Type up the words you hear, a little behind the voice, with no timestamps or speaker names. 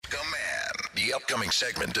The upcoming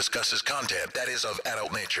segment discusses content that is of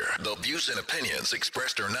adult nature. The views and opinions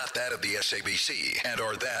expressed are not that of the SABC and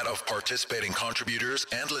are that of participating contributors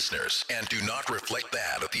and listeners and do not reflect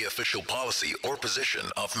that of the official policy or position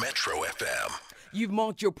of Metro FM. You've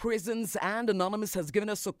marked your presence, and Anonymous has given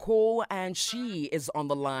us a call, and she is on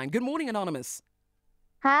the line. Good morning, Anonymous.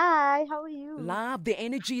 Hi, how are you? Love the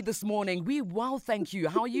energy this morning. We well, thank you.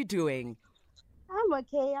 How are you doing? I'm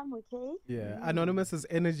okay. Yeah, Anonymous's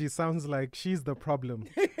energy sounds like she's the problem.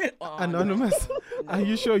 Oh, Anonymous, are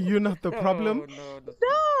you sure you're not the problem?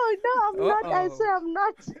 No, I'm not. I swear I'm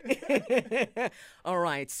not. All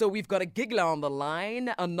right, so we've got a giggler on the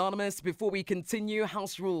line. Anonymous, before we continue,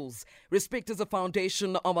 house rules. Respect is a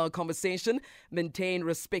foundation of our conversation. Maintain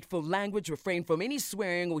respectful language. Refrain from any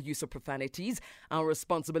swearing or use of profanities. Our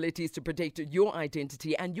responsibility is to protect your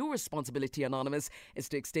identity, and your responsibility, Anonymous, is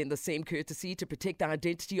to extend the same courtesy to protect the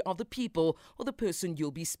identity of the people or the person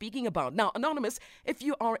you'll be speaking about. Now, Anonymous, if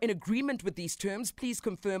you are in agreement with these terms, please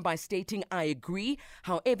confirm by stating, I agree.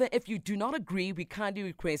 However, if you do not agree, we kindly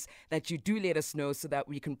request that you do let us know so that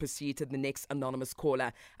we can proceed to the next anonymous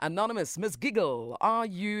caller. Anonymous, Ms. Giggle, are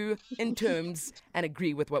you in terms and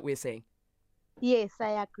agree with what we're saying? Yes,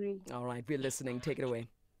 I agree. All right, we're listening. Take it away.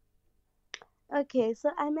 Okay, so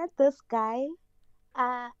I met this guy.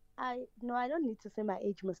 I don't need to say my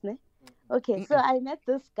age, Musne. Okay, so I met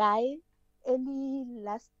this guy early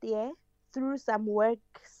last year through some work,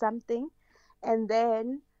 something, and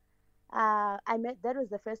then that was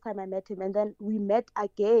the first time I met him, and then we met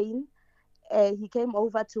again. He came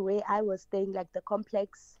over to where I was staying, like the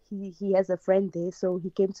complex. He has a friend there, so he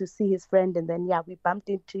came to see his friend, and then we bumped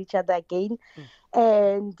into each other again,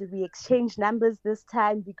 and we exchanged numbers this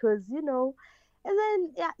time because and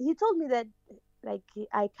then he told me that like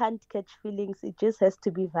I can't catch feelings. It just has to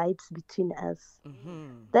be vibes between us.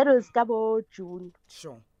 That was Kabo June.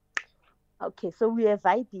 Sure. Okay, so we are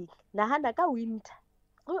vibing. Nahanda ka winter.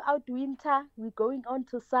 Throughout winter, we're going on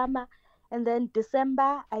to summer. And then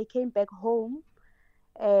December, I came back home.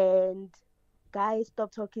 And guy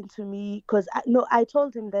stopped talking to me. Because I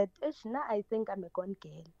told him that, I think I'm a gone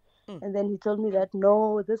girl. And then he told me that,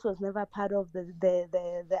 no, this was never part of the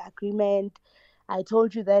agreement. I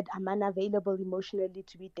told you that I'm unavailable emotionally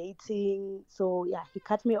to be dating. So, he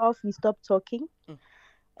cut me off. We stopped talking.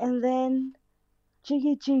 And then,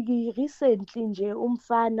 Chigi, recently,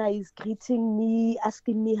 Umfana is greeting me,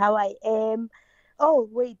 asking me how I am. Oh,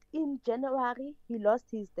 wait, in January, he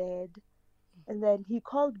lost his dad. And then he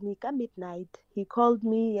called me at midnight. He called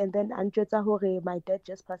me, and then Anjota Hore, my dad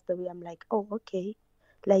just passed away. I'm like, oh, okay.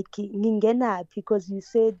 Like, Ningena, because you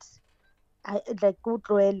said, I like good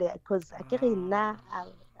because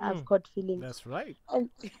I've got feelings. That's right. And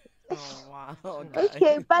Oh, wow.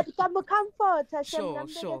 okay, but I'm a comfort. Sure.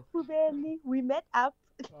 We met up.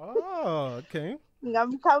 Oh, okay.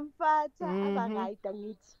 I'm comfort.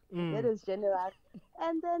 That was January.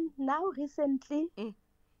 And then now recently,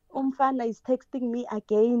 Umfana is texting me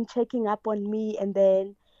again, checking up on me, and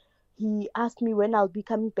then he asked me when I'll be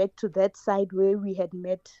coming back to that side where we had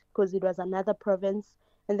met because it was another province.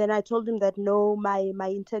 And then I told him that no, my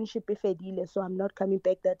internship is fedile, so I'm not coming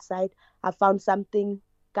back that side. I found something.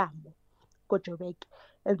 Go to work.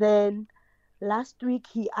 And then last week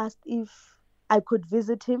he asked if I could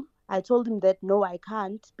visit him. I told him that no, I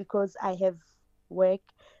can't because I have work.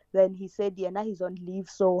 Then he said, now he's on leave.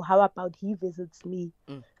 So how about he visits me?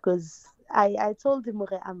 Because I told him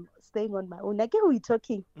I'm staying on my own. Like, are we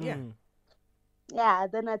talking? Yeah,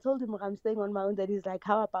 then I told him I'm staying on my own. That he's like,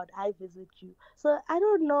 how about I visit you? So I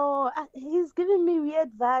don't know. He's giving me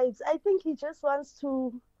weird vibes. I think he just wants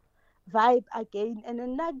to vibe again. And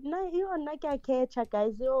then you are not catch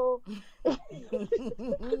guys. Yo,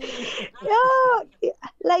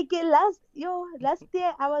 like last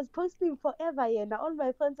year I was posting forever. Now all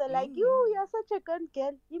my friends are like, you're such a good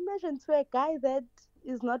girl. Imagine to a guy that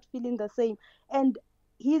is not feeling the same. And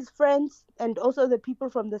his friends and also the people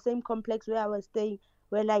from the same complex where I was staying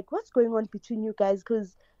were like, what's going on between you guys?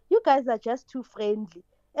 Because you guys are just too friendly.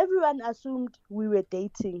 Everyone assumed we were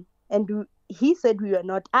dating, and he said we were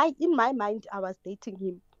not. In my mind, I was dating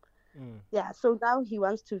him. Yeah, so now he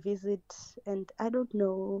wants to visit, and I don't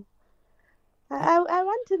know. I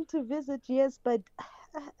want him to visit, yes, but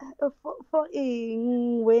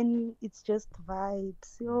when it's just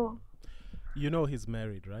vibes. You know he's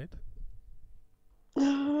married, right?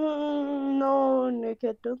 No,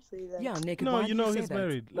 Naked, don't say that. Yeah, Naked, No, why do you know say he's that?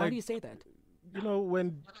 married. Why Like, do you say that? You know,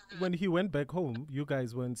 when he went back home, you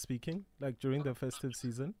guys weren't speaking, like during the festive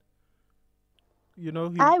season. You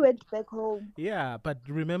know, I went back home. Yeah, but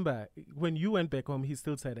remember, when you went back home, he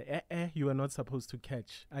still said, you are not supposed to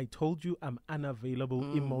catch. I told you I'm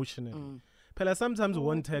unavailable emotionally. Pella sometimes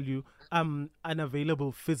won't tell you I'm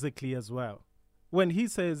unavailable physically as well. When he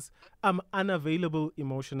says I'm unavailable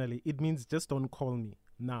emotionally, it means just don't call me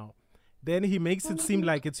now. Then he makes it seem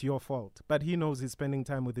like it's your fault, but he knows he's spending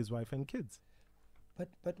time with his wife and kids.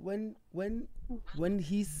 But when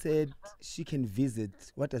he said she can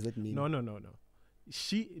visit, what does that mean? No.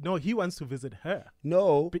 He wants to visit her.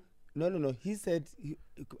 No. He said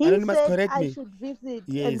Anonymous, said correct I me. should visit,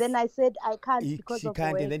 Yes. and then I said I can't because She of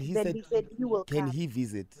can't, work. and then he said he will can come. he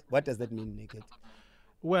visit? What does that mean, Naked?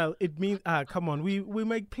 Well, it means come on, we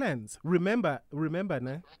make plans. Remember,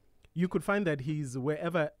 ne? You could find that he's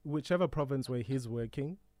whichever province where he's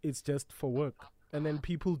working, it's just for work. And then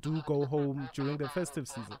people do go home during the festive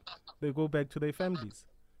season. They go back to their families.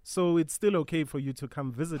 So it's still okay for you to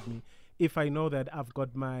come visit me if I know that I've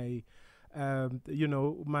got my,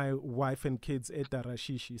 my wife and kids at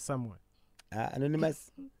Darashishi somewhere.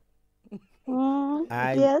 Anonymous.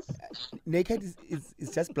 Yes. Naked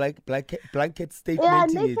is just blanket statement. Yeah,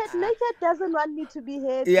 in naked doesn't want me to be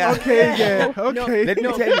here. Yeah. Okay, yeah, okay. Let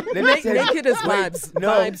me tell you. Naked is vibes. No.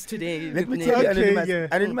 Vibes today. Let me with tell you, Naked. Okay,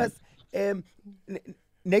 Anonymous. yeah. Anonymous.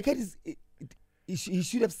 Naked is. He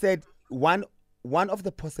should have said one of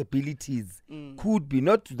the possibilities could be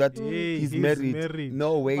not that he's married.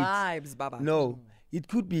 No, wait. Vibes, Baba. No, it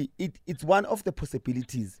could be. It's one of the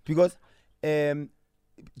possibilities because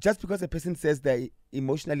just because a person says they're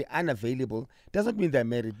emotionally unavailable doesn't mean they're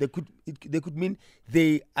married. They could mean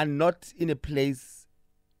they are not in a place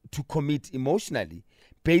to commit emotionally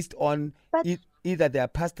based on either their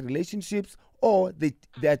past relationships or they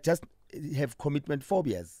are just have commitment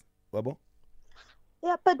phobias. Wabo?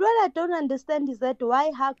 Yeah, but what I don't understand is that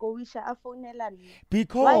why Hagowisha afonela me? Why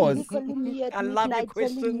Because is he calling me at I love your midnight telling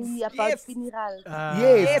questions. me about Yes. funerals?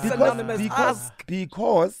 yes, Anonymous,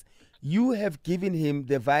 because you have given him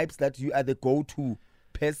the vibes that you are the go-to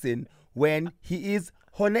person when he is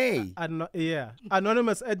honey.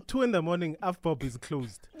 Anonymous, at 2 a.m, AFPOP is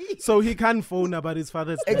closed. So he can't phone about his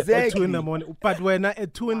father's death at 2 Exactly. a.m. But when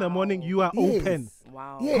at 2 a.m, you are Yes. open.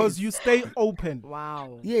 Wow. Yes. Because you stay open.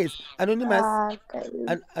 Wow. Yes, Anonymous.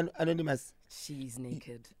 Okay. Anonymous. She's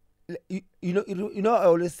naked. You know. I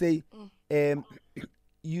always say,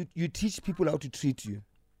 you teach people how to treat you.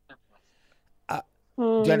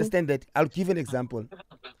 Do you understand that? I'll give an example.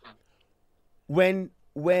 When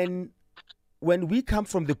we come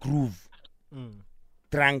from the groove,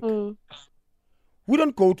 drunk, we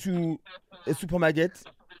don't go to a supermarket.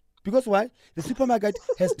 Because why? The supermarket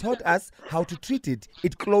has taught us how to treat it.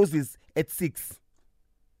 It closes at 6.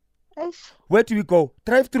 Eish. Where do we go?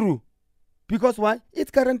 Drive through. Because why?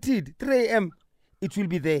 It's guaranteed. 3 a.m. it will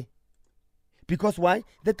be there. Because why?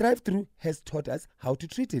 The drive-through has taught us how to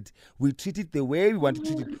treat it. We treat it the way we want to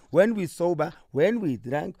treat it. When we're sober, when we're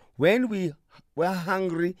drunk, when we're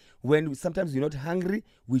hungry, sometimes we're not hungry,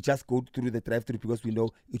 we just go through the drive-through because we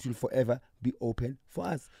know it will forever be open for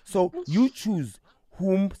us. So you choose.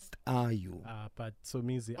 Whom are you? But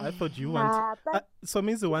Somizi, I thought you wanted...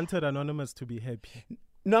 Somizi wanted Anonymous to be happy.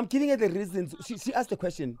 No, I'm giving her the reasons. She asked the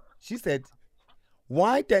question. She said,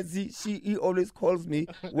 why does he always calls me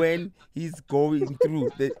when he's going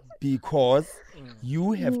through the... Because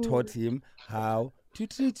you have taught him how to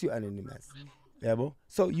treat you, Anonymous. Yabo?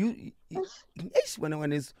 So you... When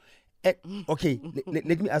one is... Okay, let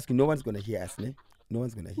me ask you. No one's going to hear us, ne? No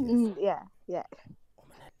one's going to hear us. Yeah.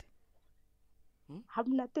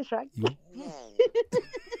 I'm not the shark.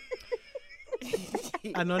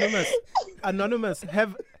 Anonymous,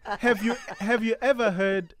 have you ever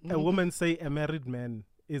heard a woman say a married man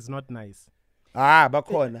is not nice?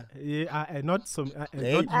 Bakhona. Yeah, not so. Not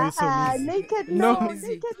you, Naked, No. naked,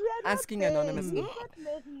 we are Asking not Anonymous. He's not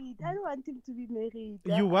married. I don't want him to be married.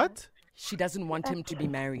 You what? She doesn't want him to be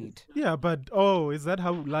married. Yeah, but is that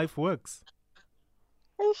how life works?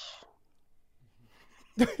 Eish.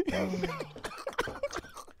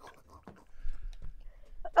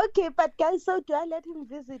 Okay, but guys, so do I let him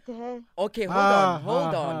visit her? Okay,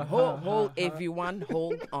 hold on, everyone,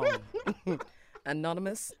 hold on.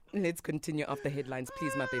 Anonymous, let's continue off the headlines,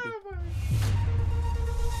 please, my baby.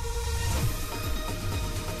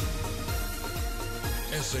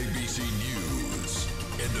 SABC News,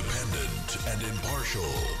 independent and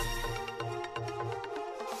impartial.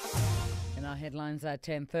 In our headlines at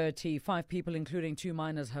 10:30, 5 people, including 2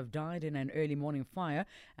 minors, have died in an early morning fire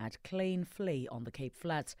at Klein Vlei on the Cape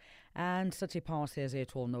Flats. And City Power says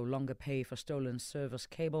it will no longer pay for stolen service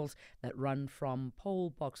cables that run from pole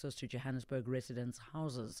boxes to Johannesburg residents'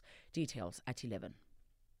 houses. Details at 11.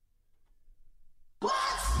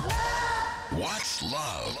 What's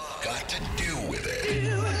love got to do with it?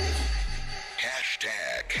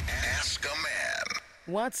 Hashtag Ask a Man.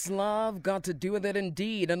 What's love got to do with it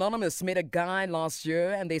indeed? Anonymous met a guy last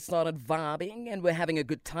year and they started vibing and were having a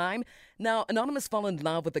good time. Now, Anonymous fell in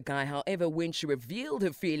love with the guy. However, when she revealed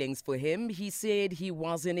her feelings for him, he said he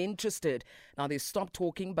wasn't interested. Now, they stopped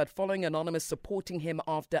talking, but following Anonymous supporting him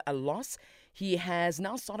after a loss, he has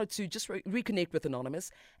now started to just reconnect with Anonymous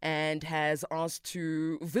and has asked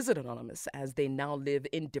to visit Anonymous as they now live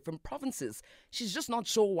in different provinces. She's just not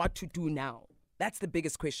sure what to do now. That's the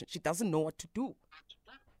biggest question. She doesn't know what to do.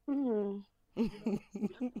 My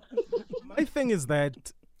thing is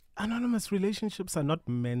that anonymous relationships are not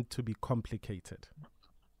meant to be complicated.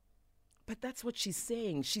 But that's what she's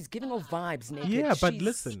saying. She's giving off vibes, Naked. Yeah, but She's-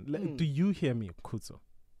 listen, do you hear me, Kuzo?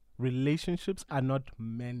 Relationships are not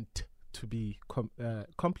meant to be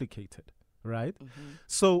complicated, right?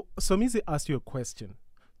 So Mizi asked you a question.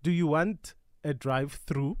 Do you want a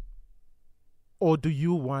drive-through? Or do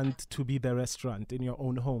you want to be the restaurant in your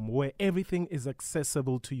own home where everything is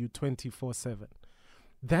accessible to you 24/7?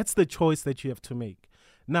 That's the choice that you have to make.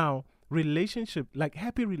 Now,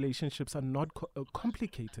 happy relationships are not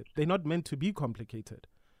complicated. They're not meant to be complicated.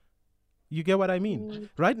 You get what I mean?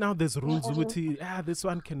 Right now, there's rules. This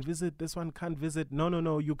one can visit, this one can't visit.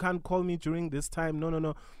 No, you can't call me during this time.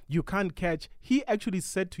 No, you can't catch. He actually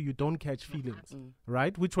said to you, don't catch feelings,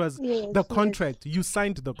 right? Which was the contract. You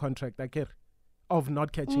signed the contract, of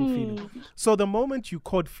not catching feelings. So the moment you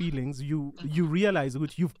caught feelings, you realize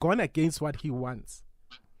that you've gone against what he wants.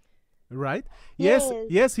 Right?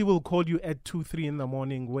 Yes, he will call you at 2-3 in the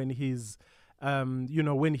morning when he's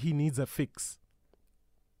when he needs a fix.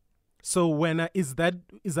 So when is that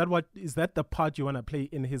the part you want to play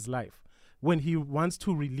in his life? When he wants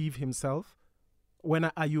to relieve himself? When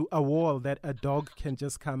are you aware that a dog can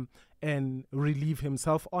just come and relieve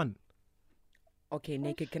himself on? Okay,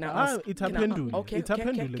 Naked, can I ask? It happened. Okay.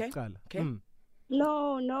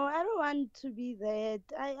 No, I don't want to be that.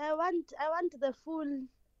 I want the full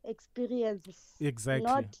experience. Exactly.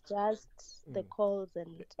 Not just the calls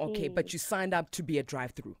and. Okay, but you signed up to be a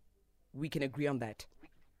drive-through. We can agree on that.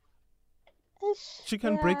 She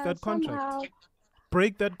can break that contract. Somehow.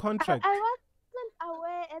 Break that contract. I wasn't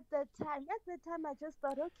aware at the time. At the time, I just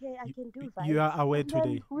thought, okay, I can do vibes. You are aware And then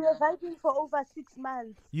today. We were vibing for over 6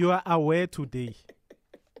 months. You are aware today.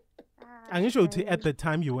 I'm sure Okay. at the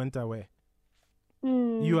time you weren't aware.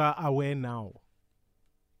 Mm. You are aware now.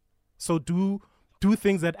 So do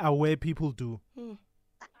things that aware people do.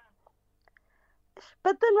 But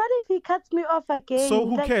then what if he cuts me off again? So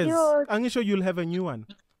who Like, cares? yo, I'm sure you'll have a new one.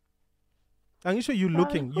 I'm sure you're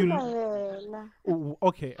looking.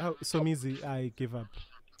 Okay. So Mizi, I give up.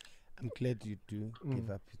 I'm glad you do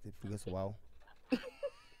give up with it because wow.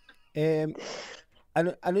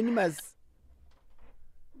 Anonymous,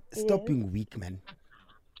 stop being weak, man.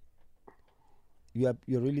 You're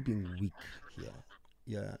really being weak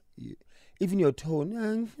here. Even your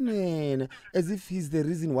tone, as if he's the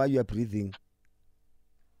reason why you are breathing.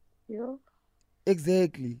 yo.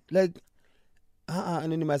 Exactly. Like,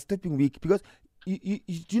 Anonymous, stop being weak because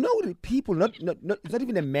you know the people, not it's not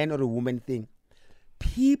even a man or a woman thing.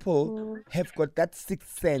 People have got that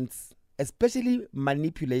sixth sense, especially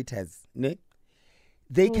manipulators. Ne?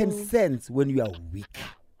 They can sense when you are weak.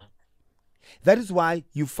 That is why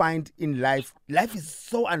you find in life is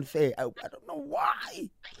so unfair. I don't know why.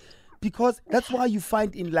 Because that's why you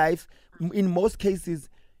find in life, in most cases,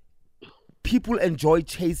 people enjoy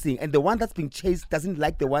chasing, and the one that's being chased doesn't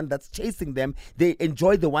like the one that's chasing them. They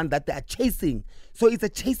enjoy the one that they are chasing. So it's a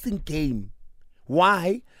chasing game.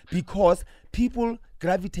 Why? Because people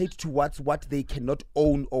gravitate towards what they cannot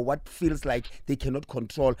own or what feels like they cannot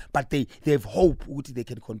control, but they have hope which they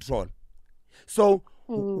can control. So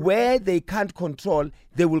where they can't control,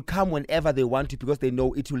 they will come whenever they want to because they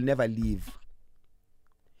know it will never leave.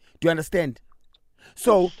 Do you understand?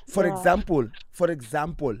 So, for example, I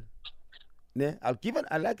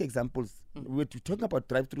like examples. We're talking about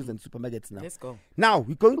drive-thrus and supermarkets now. Let's go. Now,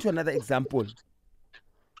 we're going to another example.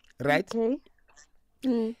 Right? Okay.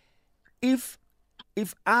 Mm.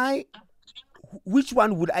 Which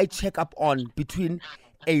one would I check up on between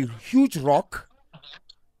a huge rock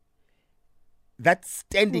that's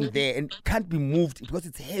standing there and can't be moved because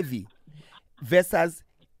it's heavy versus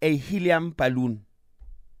a helium balloon?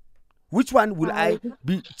 Which one will I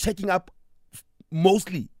be checking up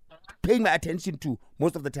mostly, paying my attention to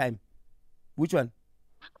most of the time? Which one?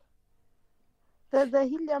 The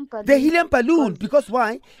helium balloon. The helium balloon. Because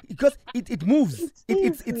why? Because it moves.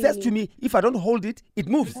 It says easy. to me, if I don't hold it, it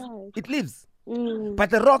moves. Right. It lives. Mm. But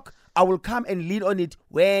the rock, I will come and lean on it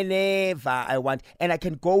whenever I want. And I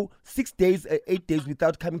can go 6 days, 8 days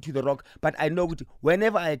without coming to the rock. But I know it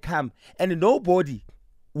whenever I come. And nobody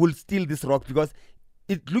will steal this rock because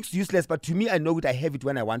it looks useless, but to me, I know it. I have it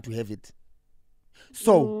when I want to have it.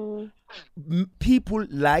 So people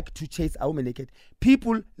like to chase. I will naked.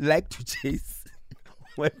 People like to chase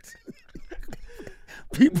what?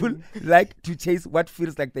 People like to chase what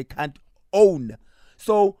feels like they can't own.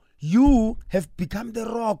 So you have become the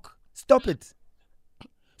rock. Stop it.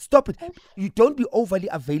 Stop it. You don't be overly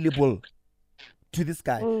available to this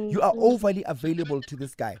guy. You are overly available to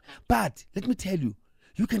this guy. But let me tell you,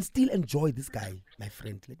 you can still enjoy this guy, my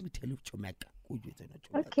friend. Let me tell you, Chomeka.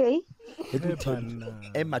 Okay. Let me tell you,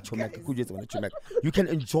 Emma Chomeka. You can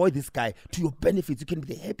enjoy this guy to your benefits. You can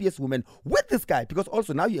be the happiest woman with this guy because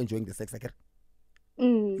also now you're enjoying the sex.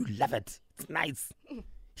 You love it. It's nice.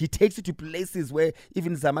 He takes you to places where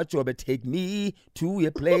even Zamachobe take me to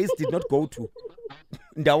a place did not go to.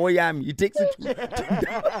 Ndawoyami. He takes you to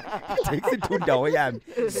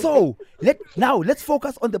Ndawoyami. So let's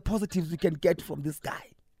focus on the positives we can get from this guy.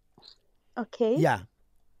 Okay. Yeah.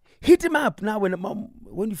 Hit him up now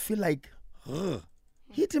when you feel like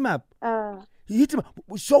hit him up. Hit him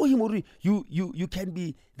up. Show him you can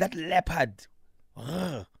be that leopard.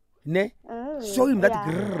 Ne? Show him that.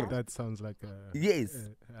 Yeah. That sounds like a yes.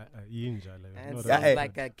 It sounds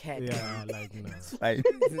like a cat. Yeah, like no.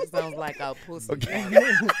 It sounds like a pussy. Okay.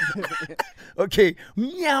 Okay.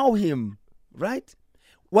 Meow him, right?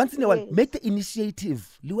 Once in a while, make the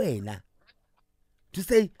initiative, Luena, to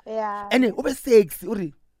say, yeah. And over sexy,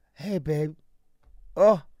 Uri, hey babe,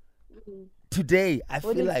 oh, today I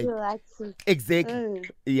feel like exactly,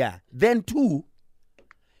 yeah. Then two,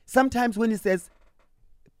 sometimes when he says,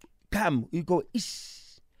 come, you go,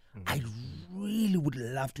 ish, I really would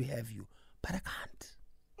love to have you, but I can't.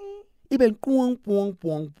 Even puang, puang,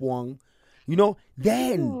 puang, puang. You know,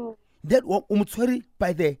 then that umutswari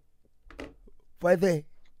by the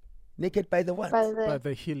naked by the what? By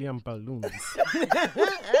the helium balloons.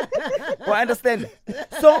 Well, I understand.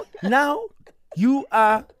 So now you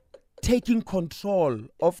are taking control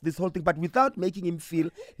of this whole thing, but without making him feel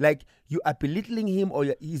like you are belittling him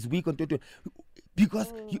or he's weak on toto.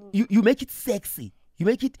 Because you make it sexy. You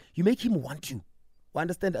make him want you.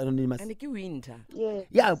 Understand, Anonymous? And you winter. Yeah.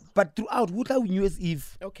 Yeah, but throughout Hutla New Year's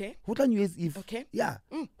Eve. Okay. Hutla New Year's Eve. Okay. Yeah.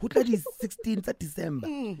 Hutla is 16th of December.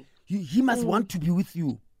 He must want to be with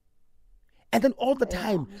you. And then all the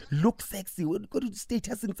time, look sexy. When you go to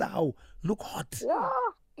status and how look hot. Yeah.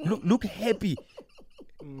 Look happy.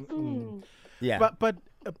 Yeah.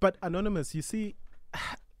 But Anonymous, you see,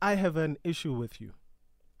 I have an issue with you.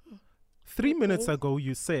 3 minutes ago,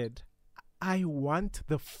 you said, I want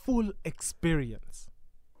the full experience.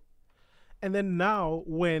 And then now,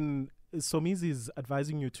 when Somizi is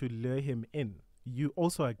advising you to lure him in, you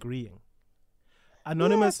also agreeing.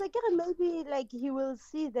 Anonymous. Yes, I guess maybe like he will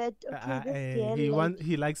see that. Okay, this girl,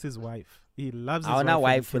 he likes his wife. He loves his wife. How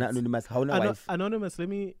wife? Anonymous. How wife? Anonymous.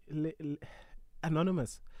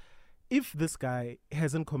 Anonymous. If this guy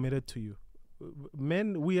hasn't committed to you,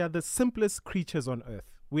 men, we are the simplest creatures on earth.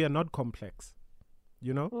 We are not complex.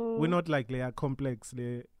 You know? We're not like they are complex.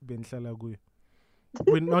 We're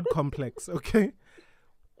not complex, okay?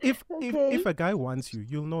 If a guy wants you,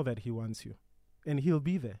 you'll know that he wants you. And he'll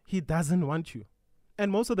be there. He doesn't want you.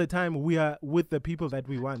 And most of the time, we are with the people that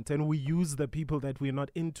we want. And we use the people that we're not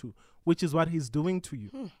into. Which is what he's doing to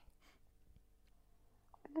you.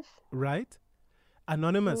 Right?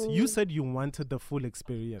 Anonymous, you said you wanted the full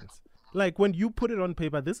experience. Like when you put it on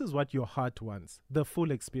paper, this is what your heart wants, the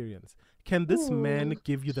full experience. Can this man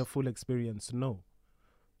give you the full experience? No.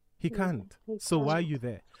 He can't. So why are you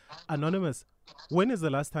there? Anonymous, when is the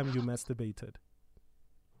last time you masturbated?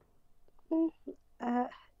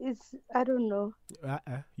 I don't know.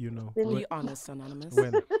 You know. Be honest, Anonymous.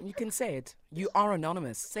 When? You can say it. You are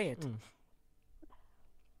anonymous. Say it.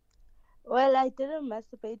 Well, I didn't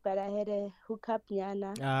masturbate, but I had a hookup,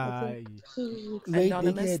 Nyana.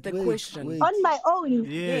 Anonymous, the question. On my own.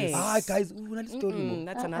 Yes. Guys, story.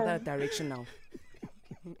 That's another direction now.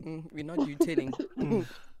 We're not you telling.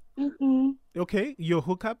 Okay, your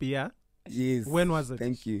hookup, yeah? Yes. When was it?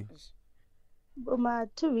 Thank you.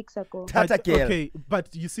 2 weeks ago. Okay,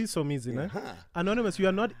 but you see Somizi, ne? Anonymous, you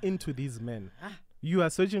are not into these men. You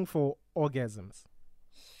are searching for orgasms.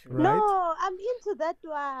 Right? No, I'm into that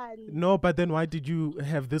one. No, but then why did you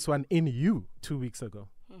have this one in you 2 weeks ago?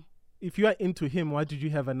 If you are into him, why did you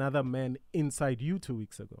have another man inside you 2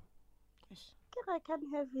 weeks ago? I can't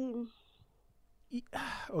have him.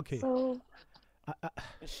 Okay. So,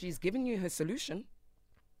 she's giving you her solution.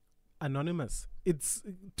 Anonymous,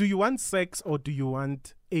 do you want sex or do you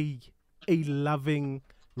want a loving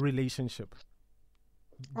relationship?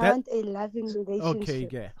 I want a loving relationship. Okay,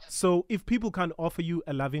 yeah. So if people can't offer you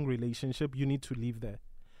a loving relationship, you need to leave there.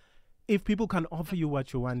 if people can offer you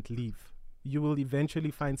what you want, leave. You will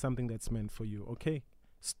eventually find something that's meant for you, okay?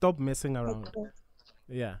 Stop messing around. Okay.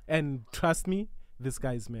 Yeah. And trust me, this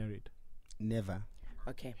guy is married. Never.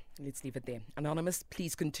 Okay, let's leave it there. Anonymous,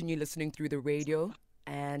 please continue listening through the radio.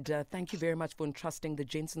 And thank you very much for entrusting the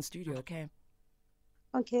Jensen studio, okay?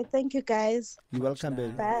 Okay, thank you guys. You're welcome,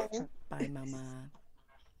 baby. Bye. Bye, Mama.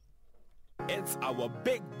 It's our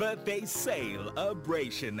big birthday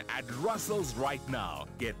celebration at Russell's right now.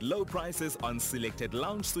 Get low prices on selected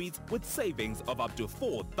lounge suites with savings of up to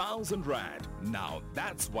 4,000 Rand. Now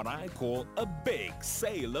that's what I call a big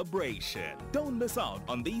celebration. Don't miss out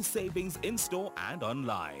on these savings in store and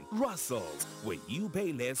online. Russell's, where you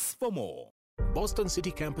pay less for more. Boston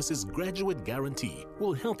City Campus's Graduate Guarantee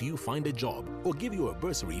will help you find a job or give you a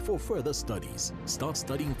bursary for further studies. Start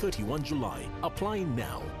studying 31 July. Apply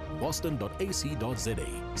now. boston.ac.za.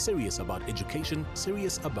 Serious about education,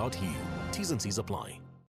 serious about you. T's and C's apply.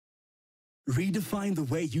 Redefine the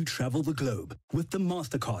way you travel the globe with the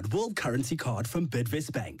MasterCard World Currency Card from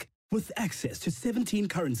Bidvest Bank. With access to 17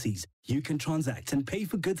 currencies, you can transact and pay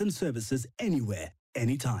for goods and services anywhere,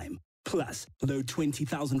 anytime. Plus, load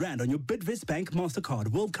 20,000 Rand on your Bidvest Bank MasterCard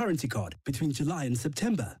World Currency Card between July and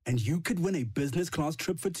September, and you could win a business class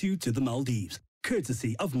trip for 2 to the Maldives,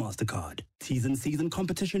 courtesy of MasterCard. T's and C's and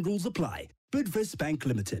competition rules apply. Bidvest Bank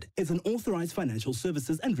Limited is an authorized financial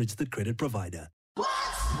services and registered credit provider.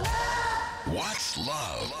 What's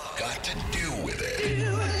love got to do with it?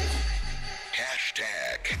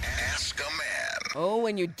 Hashtag Ask a Man. Oh,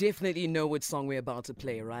 and you definitely know which song we're about to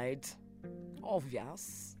play, right?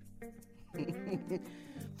 Obvious.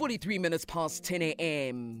 43 minutes past 10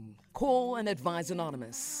 a.m. Call and advise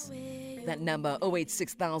Anonymous. That number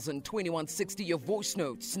 086,000 2160. Your voice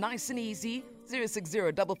notes, nice and easy.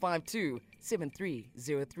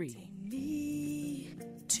 060-552-7303. Me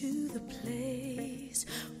to the place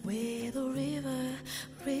where the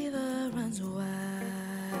river runs wild.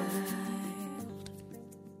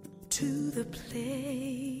 To the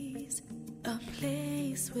place, a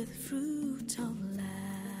place with fruit of life.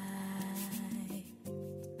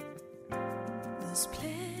 This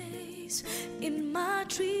place in my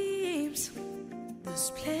dreams,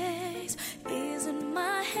 this place is in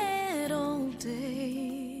my head all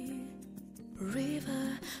day.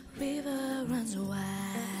 River runs wild.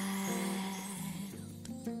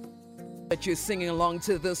 But you're singing along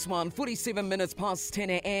to this one. 47 minutes past 10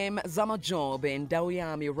 a.m. Zama Job and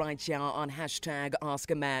Dawiami right here on hashtag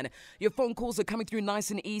Ask a Man. Your phone calls are coming through nice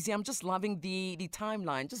and easy. I'm just loving the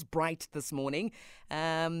timeline. Just bright this morning.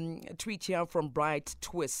 A tweet here from Bright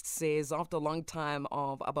Twist says, after a long time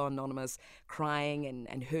of Abba Anonymous crying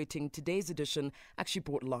and hurting, today's edition actually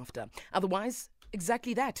brought laughter. Otherwise,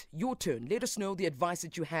 exactly that. Your turn. Let us know the advice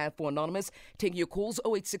that you have for Anonymous. Taking your calls,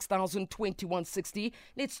 086,000 2160.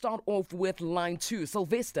 Let's start off with line 2.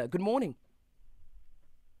 Sylvester, good morning.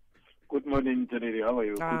 Good morning, Janelle. How are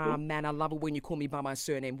you? Man, I love it when you call me by my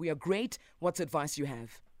surname. We are great. What's advice you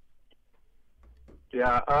have?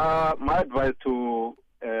 Yeah, my advice to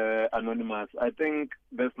Anonymous, I think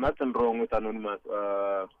there's nothing wrong with Anonymous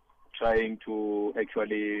trying to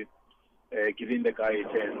actually giving the guy a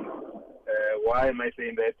chance. Why am I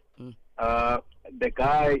saying that? The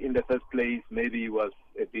guy in the first place maybe was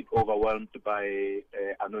a bit overwhelmed by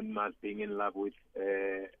Anonymous being in love with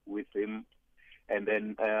him, and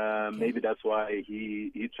then maybe that's why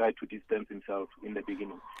he tried to distance himself in the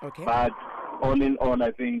beginning. Okay. But all in all,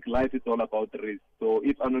 I think life is all about risk. So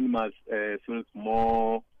if Anonymous feels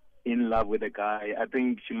more in love with the guy, I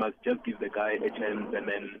think she must just give the guy a chance, and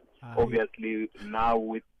then obviously now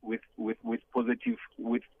with positive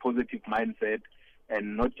mindset,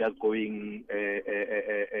 and not just going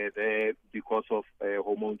there because of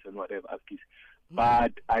hormones and whatever.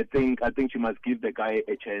 But I think she must give the guy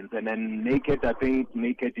a chance. And then Naked, I think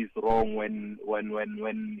Naked is wrong when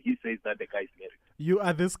he says that the guy is married. You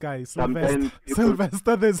are this guy, Sylvester.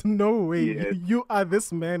 Sylvester, there's no way. Yes. You are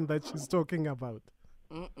this man that she's talking about.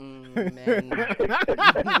 Man.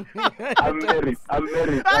 I'm married. You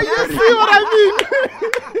see what I mean?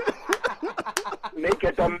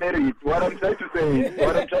 Naked, I'm married. What I'm trying to say is,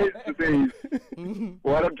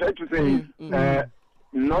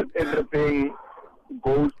 not everything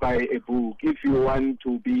goes by a book. If you want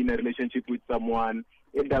to be in a relationship with someone,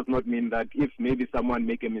 it does not mean that if maybe someone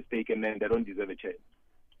make a mistake and then they don't deserve a chance.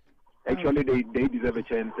 Actually, they deserve a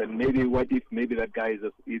chance, and maybe what if maybe that guy is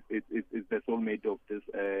the soulmate of this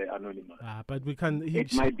Anonymous? But we can.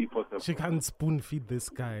 It might be possible. She can't spoon feed this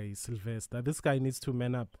guy, Sylvester. This guy needs to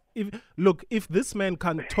man up. If this man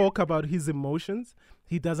can't talk about his emotions,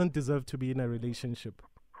 he doesn't deserve to be in a relationship.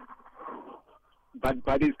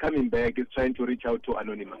 But he's coming back. He's trying to reach out to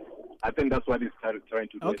Anonymous. I think that's what he's trying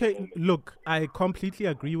to do. Okay, look, I completely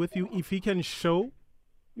agree with you. If he can show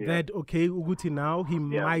that, okay, Uguti now, he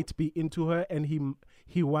might be into her and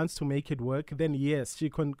he wants to make it work, then yes, she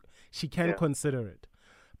can consider it.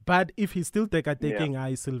 But if he's still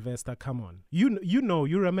taking Sylvester, come on. You know,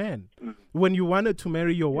 you're a man. When you wanted to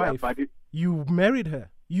marry your wife, you married her.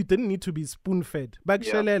 You didn't need to be spoon-fed. Bak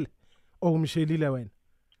shelel. Oh, mshelile wen.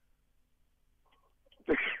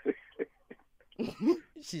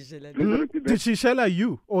 Did she shell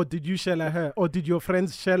you, or did you shell her, or did your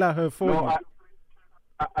friends shell her for you? No,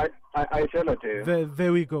 I shell her.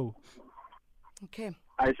 There we go. Okay.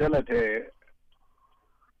 I shell her.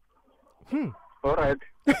 All right.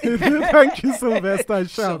 Thank you, Sylvester.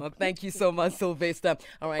 Sure. Thank you so much, Sylvester.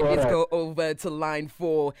 All right, let's go over to line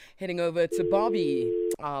 4. Heading over to Bobby.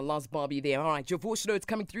 Last Bobby there. All right, your voice notes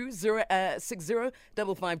coming through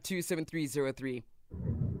 060-552-7303.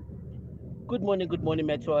 Good morning,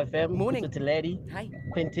 Metro FM. Morning. Good lady. Hi.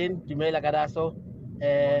 Quentin, Dumela Gadaso.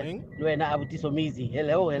 Luena Abutiso Mizi.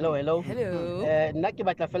 Hello. Hello. Naki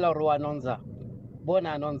batla fela ro anonza.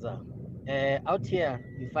 Bona anonza. Out here,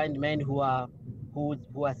 you find men who are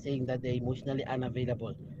saying that they're emotionally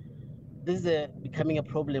unavailable. This is becoming a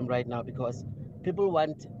problem right now because people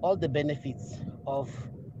want all the benefits of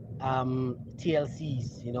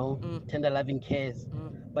TLCs, tender loving cares,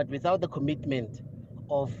 but without the commitment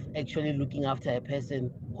of actually looking after a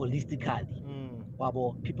person holistically.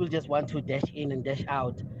 People just want to dash in and dash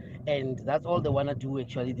out, and that's all they want to do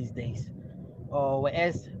actually these days.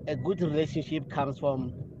 Whereas a good relationship comes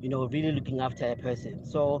from really looking after a person.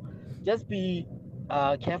 So just be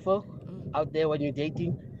careful out there when you're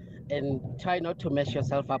dating, and try not to mess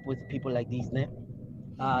yourself up with people like these.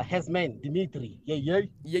 Hasman, Dimitri, yay.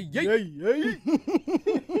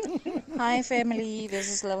 Hi family, this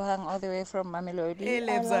is Lebhang all the way from Mamelodi. Hey,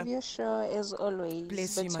 I love your show as always.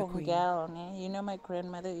 Bless you, my queen. Girl, my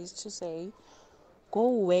grandmother used to say, go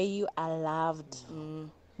where you are loved,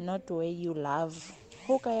 not where you love.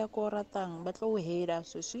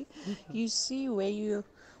 You see where you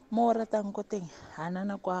more ratang koting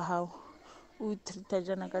hanana kwa how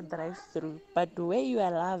drive through, but where you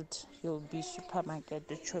are loved, you'll be supermarket,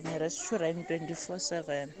 the chomi restaurant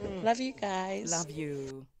 24/7. Love you guys. Love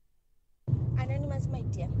you. Anonymous, my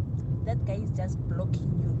dear, that guy is just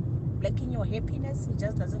blocking your happiness. He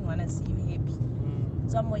just doesn't want to see you happy.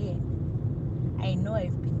 Somewhere, I know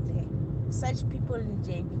I've been there. Such people in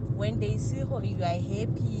JB, when they see you are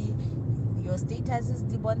happy, your status is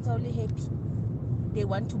only happy, they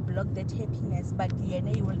want to block that happiness, but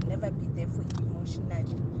you will never be there for you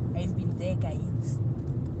emotionally. I've been there, guys.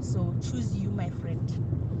 So choose you, my friend.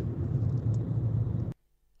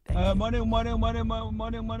 Morning,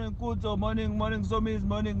 Kuto, morning, Somis,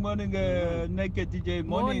 morning, Naked DJ,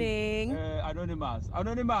 morning. Anonymous,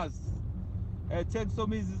 take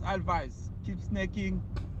Somis' advice, keep snacking,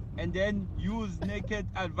 and then use Naked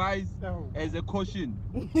advice as a caution,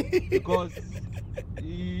 because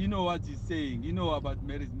you know what he's saying, you know about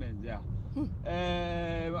married men,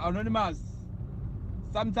 Anonymous,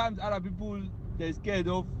 sometimes other people, they're scared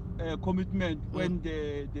of commitment when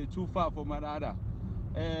they're too far from another.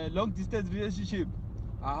 Long distance relationship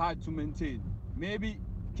are hard to maintain. Maybe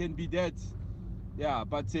can be that,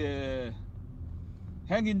 but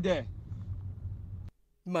hang in there.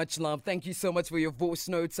 Much love. Thank you so much for your voice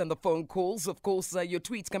notes and the phone calls. Of course, your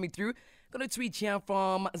tweets coming through. Got a tweet here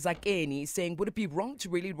from Zakeni saying, would it be wrong to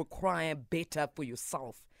really require better for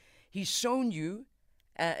yourself? He's shown you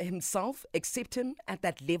himself, accept him at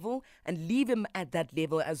that level and leave him at that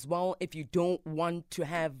level as well if you don't want to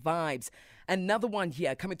have vibes. Another one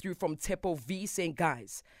here coming through from Tepo V saying,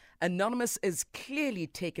 guys, Anonymous is clearly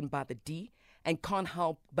taken by the D and can't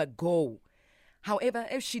help but go. However,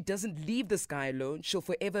 if she doesn't leave this guy alone, she'll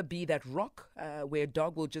forever be that rock where a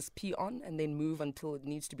dog will just pee on and then move until it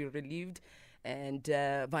needs to be relieved, and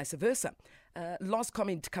vice versa. Last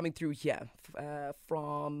comment coming through here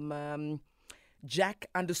from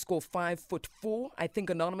Jack_5'4". I think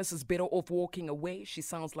Anonymous is better off walking away. She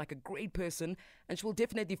sounds like a great person, and she will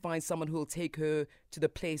definitely find someone who will take her to the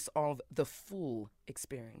place of the full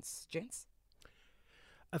experience. Gents?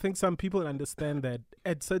 I think some people understand that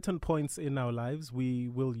at certain points in our lives, we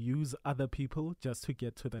will use other people just to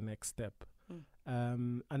get to the next step.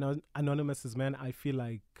 Anonymous's man, I feel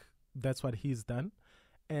like that's what he's done.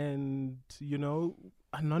 And,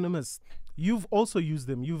 Anonymous, you've also used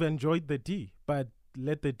them. You've enjoyed the D, but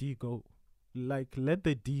let the D go. Let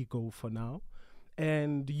the D go for now.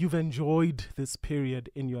 And you've enjoyed this period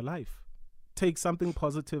in your life. Take something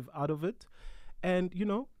positive out of it and,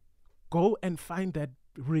 go and find that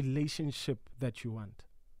relationship that you want.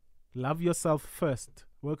 Love yourself first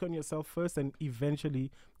Work on yourself first, and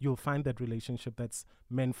eventually you'll find that relationship that's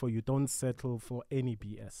meant for you. Don't settle for any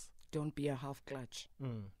BS. Don't be a half clutch.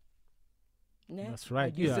 Nah? That's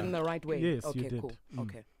right. I used it in the right way. Yes, okay, you did. Cool.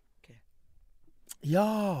 Okay.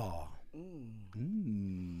 Yeah.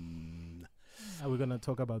 Are we gonna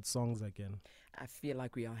talk about songs again? I feel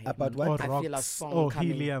like we are here. About what? Or I feel a rocks, song or coming.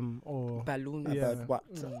 helium, or balloons. About what?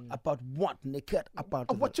 About what, naked?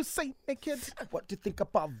 About what you say, naked? What do you think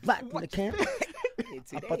about that, naked?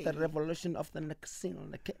 It's About the revolution of the casino,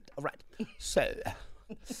 naked. All right. So,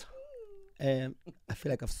 I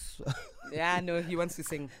feel like Yeah, no, he wants to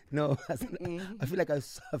sing. No, I feel like I've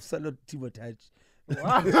swallowed Timo Touch.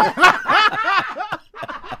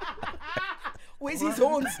 Where's his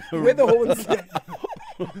horns? Where the horns?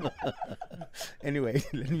 Anyway,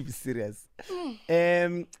 let me be serious.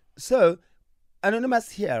 So,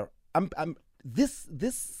 Anonymous here. I'm this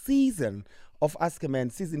season of Ask a Man,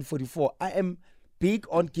 season 44. I am big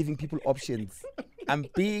on giving people options. I'm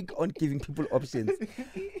big on giving people options.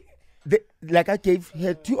 Like I gave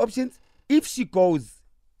her 2 options. If she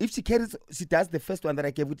she does the first one that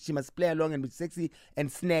I gave, which she must play along and be sexy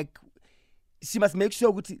and snack. She must make sure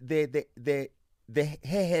which her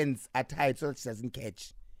hands are tied so that she doesn't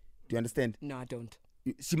catch. Do you understand? No, I don't.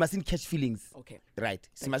 She mustn't catch feelings. Okay. Right.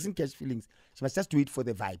 She mustn't catch feelings. She must just do it for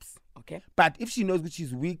the vibes. Okay. But if she knows which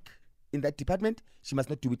is weak in that department, she must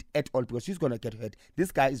not do it at all because she's going to get hurt.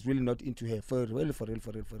 This guy is really not into her. For real.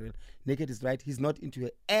 Naked is right. He's not into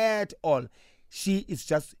her at all. She is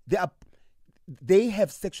just... They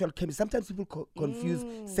have sexual chemistry. Sometimes people confuse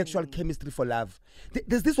sexual chemistry for love.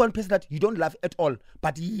 There's this one person that you don't love at all,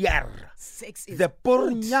 but sex is the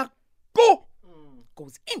pornyako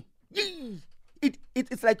goes in.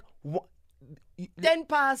 It's like 10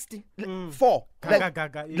 past 4.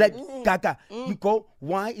 Gaga. Gaga. You go,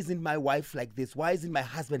 why isn't my wife like this? Why isn't my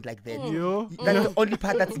husband like that? That's the only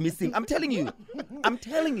part that's missing. I'm telling you.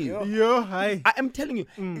 Hi. I am telling you.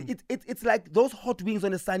 It's like those hot wings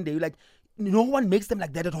on a Sunday. You're like, no one makes them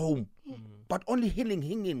like that at home. But only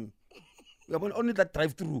hinging. Only that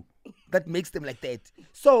drive-through that makes them like that.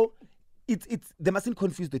 So they mustn't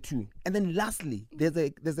confuse the two. And then lastly, there's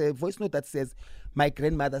a voice note that says, my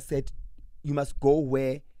grandmother said, you must go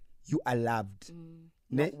where you are loved.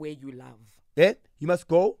 Not where you love. Yeah? You must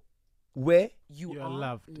go where you are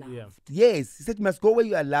loved. Yeah. Yes. He said you must go where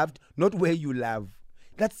you are loved, not where you love.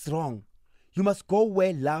 That's wrong. You must go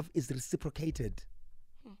where love is reciprocated.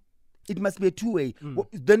 It must be a two-way.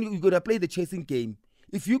 Then you're going to play the chasing game.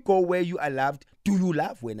 If you go where you are loved, do you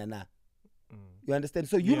love Wenana? You understand?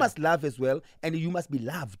 So you must love as well, and you must be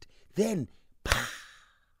loved. Then,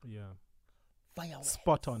 fire.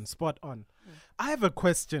 Spot on. I have a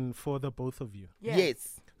question for the both of you.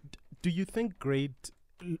 Yes. Do you think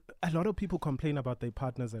a lot of people complain about their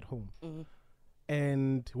partners at home?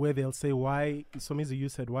 And where they'll say, why, Somizi, you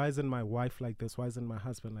said, why isn't my wife like this? Why isn't my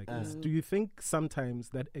husband like this? Do you think sometimes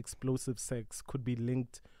that explosive sex could be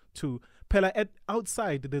linked to, Pella,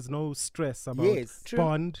 outside there's no stress about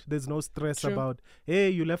bond. There's no stress about, hey,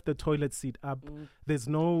 you left the toilet seat up. There's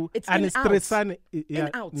no, it's in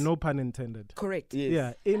out. No pun intended. Correct.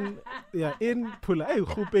 Yes. In Pula. Hey,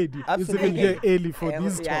 Khupedi is even here early for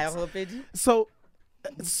these talks. So,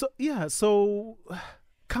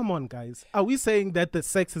 come on, guys. Are we saying that the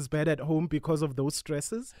sex is bad at home because of those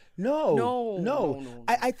stresses? No.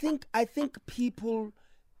 I think people,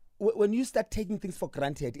 when you start taking things for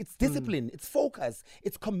granted, it's discipline, it's focus,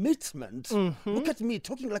 it's commitment. Look at me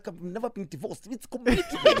talking like I've never been divorced. It's commitment.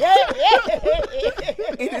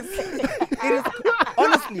 It is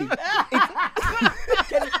honestly.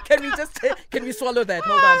 Can we swallow that?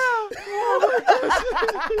 Hold on.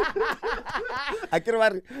 I can't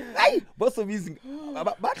worry. Hey, boss of using.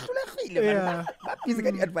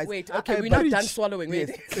 Wait, okay, we're not done swallowing.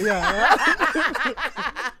 Wait.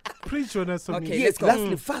 Preach on us. Okay, yes,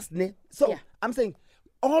 lastly, fast. So I'm saying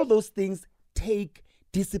all those things take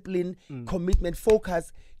discipline, commitment,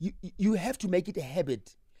 focus. You have to make it a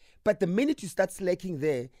habit. But the minute you start slacking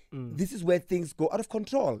there, this is where things go out of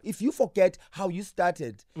control. If you forget how you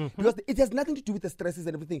started, because it has nothing to do with the stresses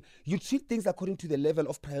and everything. You treat things according to the level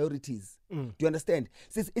of priorities. Do you understand?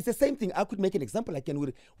 So it's the same thing. I could make an example.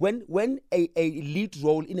 When a lead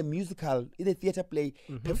role in a musical, in a theater play,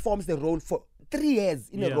 performs the role for 3 years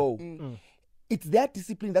in a row, it's that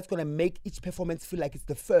discipline that's going to make each performance feel like it's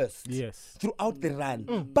the first throughout the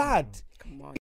run. But